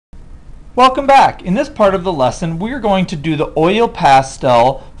Welcome back. In this part of the lesson, we're going to do the oil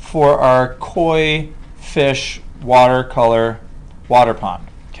pastel for our koi fish watercolor water pond.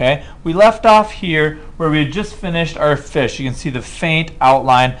 Okay, we left off here where we had just finished our fish. You can see the faint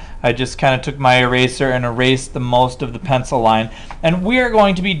outline. I just kind of took my eraser and erased the most of the pencil line. And we are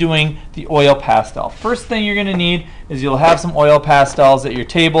going to be doing the oil pastel. First thing you're going to need is you'll have some oil pastels at your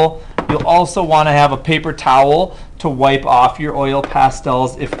table. You'll also want to have a paper towel to wipe off your oil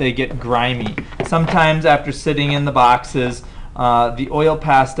pastels if they get grimy. Sometimes after sitting in the boxes, the oil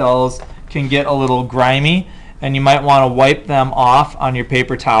pastels can get a little grimy, and you might want to wipe them off on your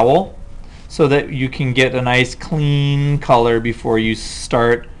paper towel so that you can get a nice clean color before you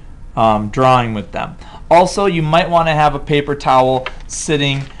start drawing with them. Also, you might want to have a paper towel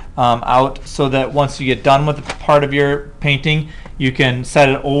sitting out so that once you get done with the part of your painting, you can set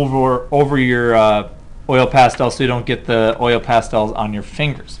it over your oil pastel so you don't get the oil pastels on your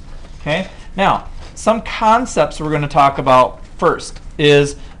fingers. Okay? Now, some concepts we're going to talk about first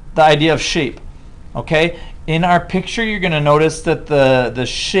is the idea of shape. Okay? In our picture, you're going to notice that the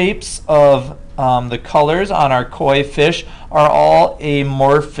shapes of the colors on our koi fish are all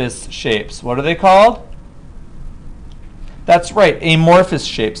amorphous shapes. What are they called? That's right, amorphous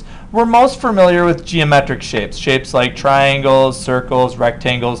shapes. We're most familiar with geometric shapes, shapes like triangles, circles,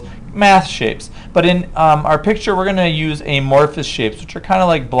 rectangles, math shapes. But in our picture, we're going to use amorphous shapes, which are kind of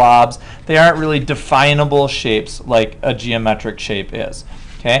like blobs. They aren't really definable shapes like a geometric shape is.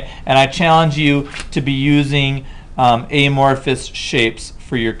 Okay? And I challenge you to be using amorphous shapes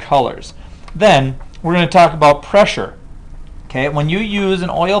for your colors. Then we're going to talk about pressure. Okay? When you use an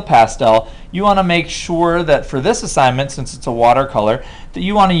oil pastel, you want to make sure that for this assignment, since it's a watercolor, that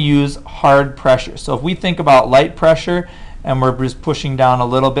you want to use hard pressure. So if we think about light pressure and we're just pushing down a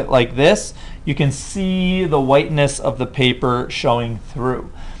little bit like this, you can see the whiteness of the paper showing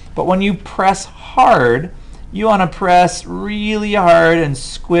through. But when you press hard, you want to press really hard and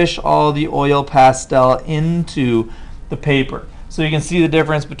squish all the oil pastel into the paper. So you can see the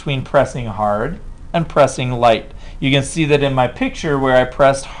difference between pressing hard and pressing light. You can see that in my picture where I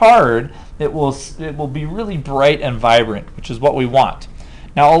pressed hard, it will be really bright and vibrant, which is what we want.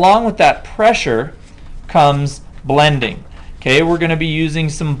 Now, along with that pressure comes blending. Okay, we're going to be using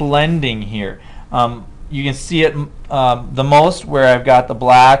some blending here. You can see it the most where I've got the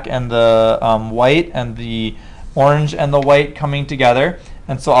black and the white and the orange and the white coming together.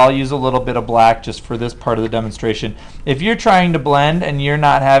 And so I'll use a little bit of black just for this part of the demonstration. If you're trying to blend and you're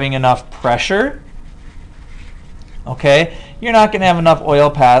not having enough pressure, okay, you're not going to have enough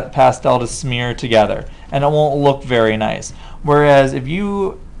oil pastel to smear together, and it won't look very nice. Whereas if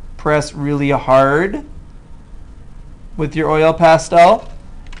you press really hard with your oil pastel,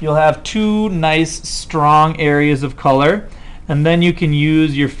 you'll have two nice strong areas of color, and then you can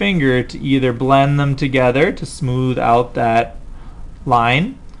use your finger to either blend them together to smooth out that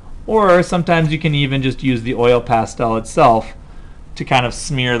line, or sometimes you can even just use the oil pastel itself to kind of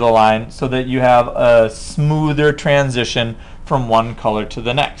smear the line so that you have a smoother transition from one color to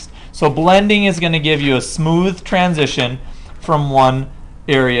the next. So blending is going to give you a smooth transition from one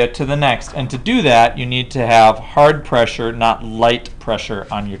area to the next, and to do that you need to have hard pressure, not light pressure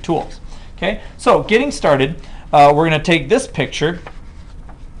on your tools. Okay, so getting started, we're going to take this picture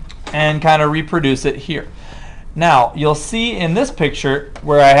and kind of reproduce it here. Now you'll see in this picture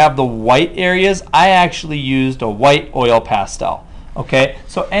where I have the white areas, I actually used a white oil pastel. Okay,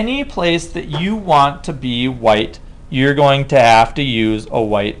 so any place that you want to be white, you're going to have to use a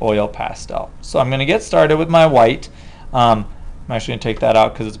white oil pastel. So I'm going to get started with my white. I'm actually going to take that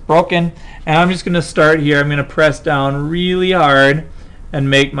out because it's broken. And I'm just going to start here. I'm going to press down really hard and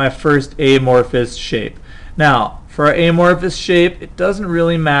make my first amorphous shape. Now, for our amorphous shape, it doesn't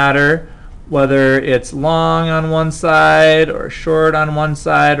really matter whether it's long on one side or short on one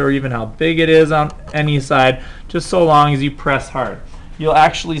side or even how big it is on any side, just so long as you press hard. You'll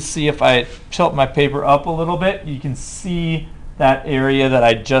actually see if I tilt my paper up a little bit, you can see that area that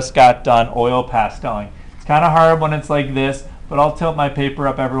I just got done oil pasteling. It's kind of hard when it's like this, but I'll tilt my paper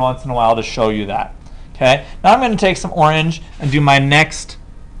up every once in a while to show you that. Okay, now I'm going to take some orange and do my next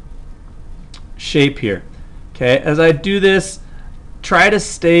shape here. Okay, as I do this, try to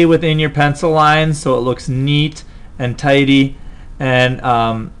stay within your pencil lines so it looks neat and tidy, and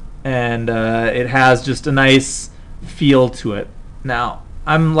it has just a nice feel to it. Now,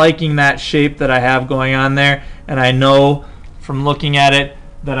 I'm liking that shape that I have going on there, and I know from looking at it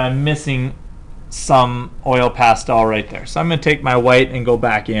that I'm missing some oil pastel right there. So I'm going to take my white and go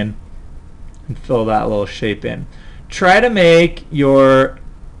back in and fill that little shape in. Try to make your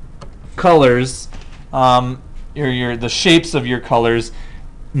colors, the shapes of your colors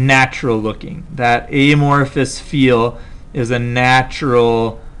natural looking. That amorphous feel is a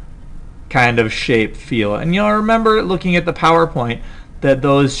natural kind of shape feel. And you'll remember looking at the PowerPoint that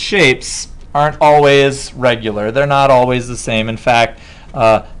those shapes aren't always regular. They're not always the same. In fact,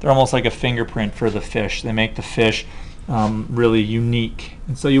 they're almost like a fingerprint for the fish. They make the fish really unique.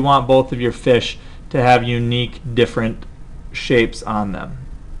 And so you want both of your fish to have unique, different shapes on them.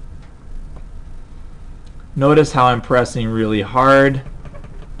 Notice how I'm pressing really hard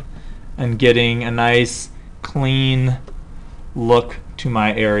and getting a nice, clean look to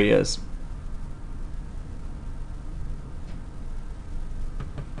my areas.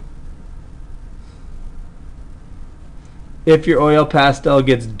 If your oil pastel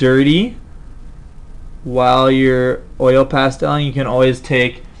gets dirty while you're oil pasteling, you can always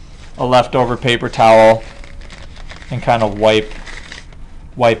take a leftover paper towel and kind of wipe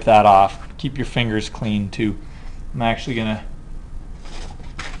that off. Keep your fingers clean too. I'm actually going to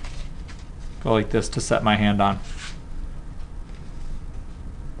go like this to set my hand on.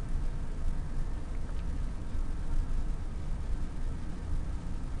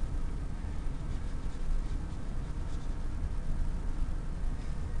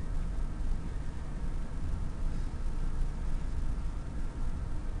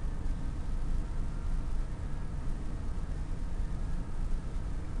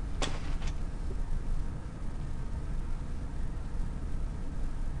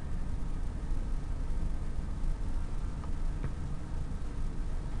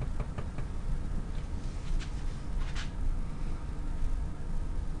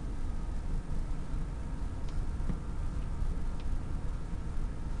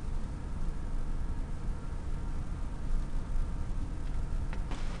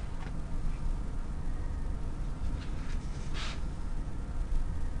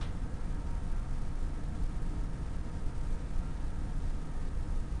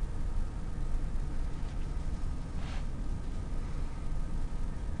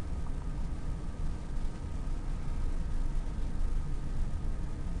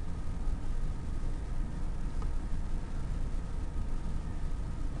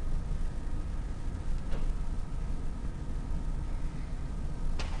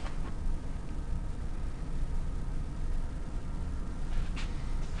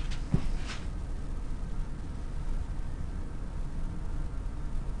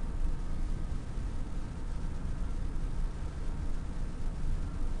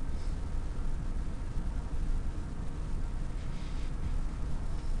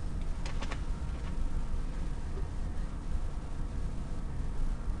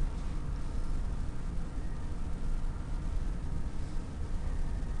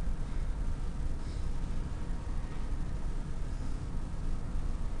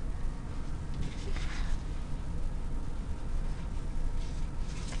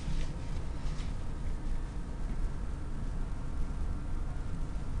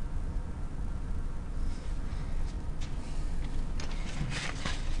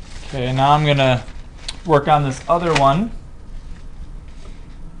 Okay, now I'm going to work on this other one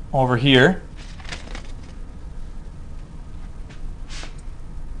over here.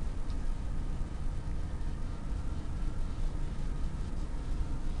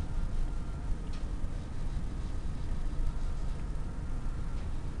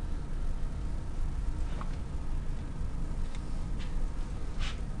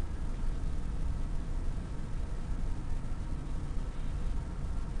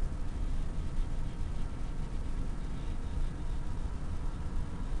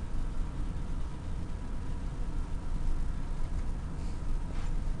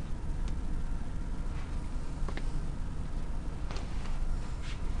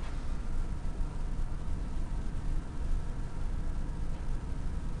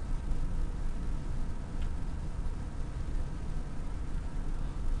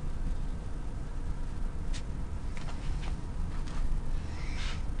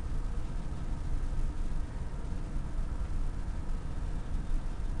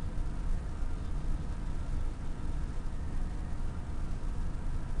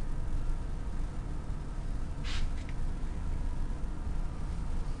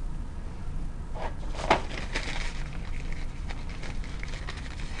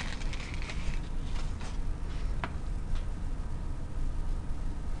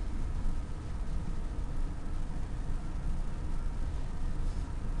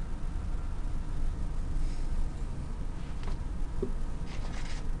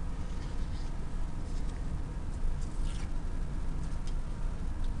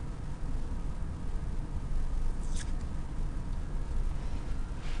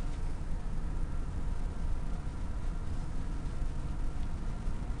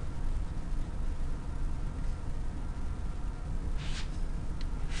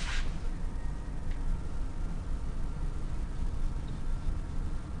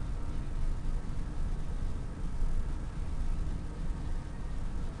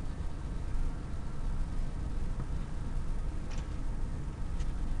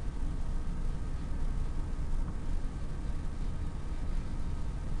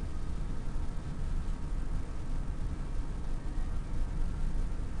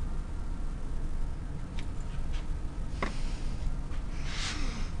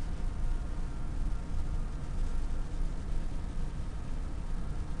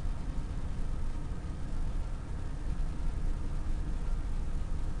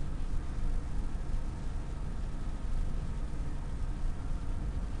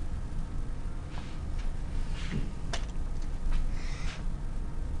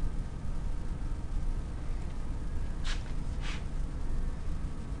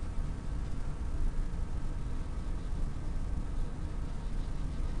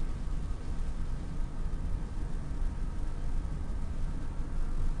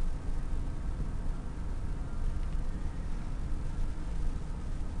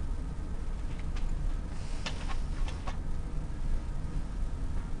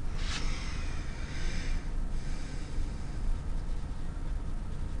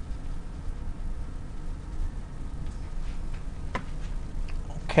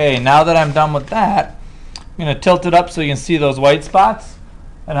 Okay, now that I'm done with that, I'm going to tilt it up so you can see those white spots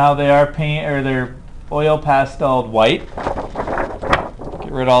and how they are they're oil pasteled white. Get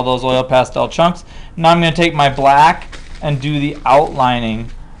rid of all those oil pastel chunks. Now I'm going to take my black and do the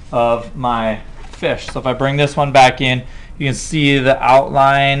outlining of my fish. So if I bring this one back in, you can see the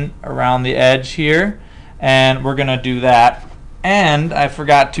outline around the edge here, and we're going to do that. And I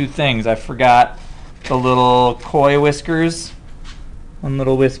forgot two things. I forgot the little koi whiskers. One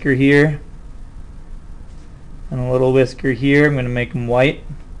little whisker here and a little whisker here. I'm going to make them white,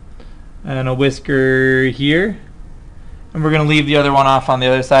 and a whisker here, and we're going to leave the other one off on the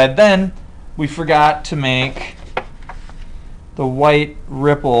other side. Then we forgot to make the white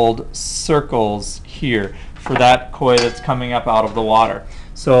rippled circles here for that koi that's coming up out of the water.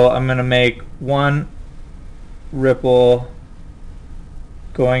 So I'm going to make one ripple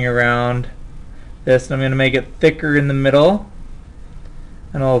going around this, and I'm going to make it thicker in the middle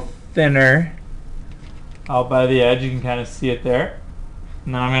and a little thinner out by the edge. You can kind of see it there.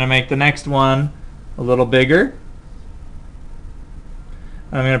 And then I'm going to make the next one a little bigger.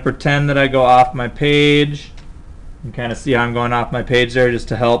 I'm going to pretend that I go off my page. You can kind of see how I'm going off my page there just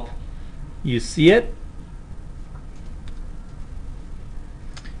to help you see it.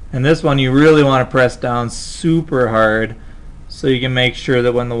 And this one you really want to press down super hard so you can make sure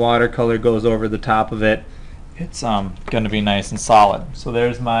that when the watercolor goes over the top of it, it's going to be nice and solid. So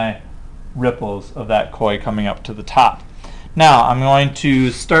there's my ripples of that koi coming up to the top. Now I'm going to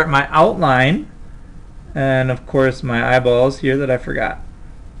start my outline, and of course my eyeballs here that I forgot.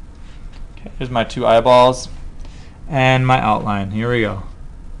 Okay, here's my two eyeballs and my outline. Here we go.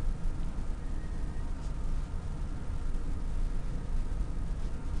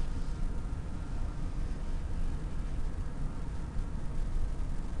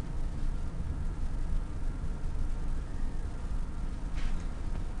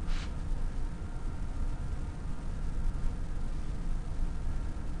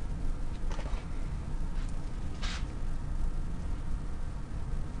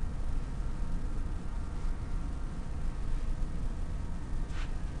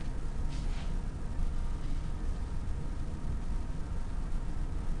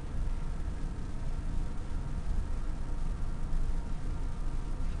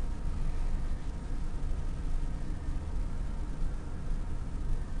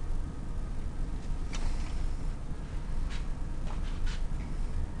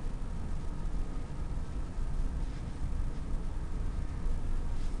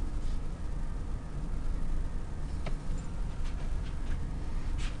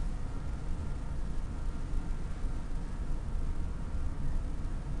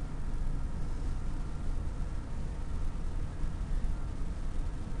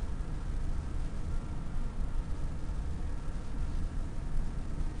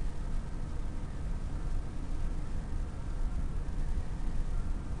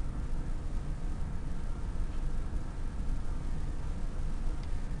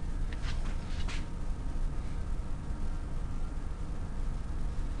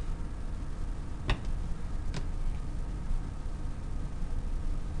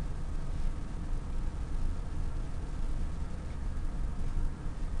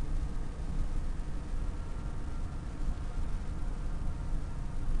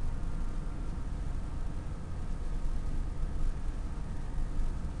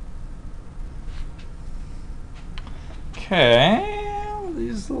 Okay,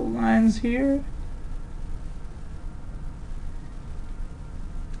 these little lines here.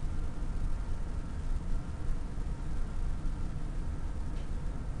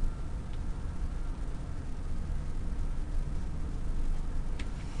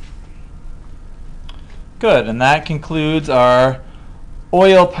 Good, and that concludes our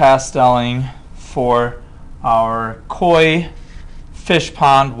oil pasteling for our koi fish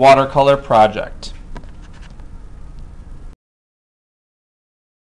pond watercolor project.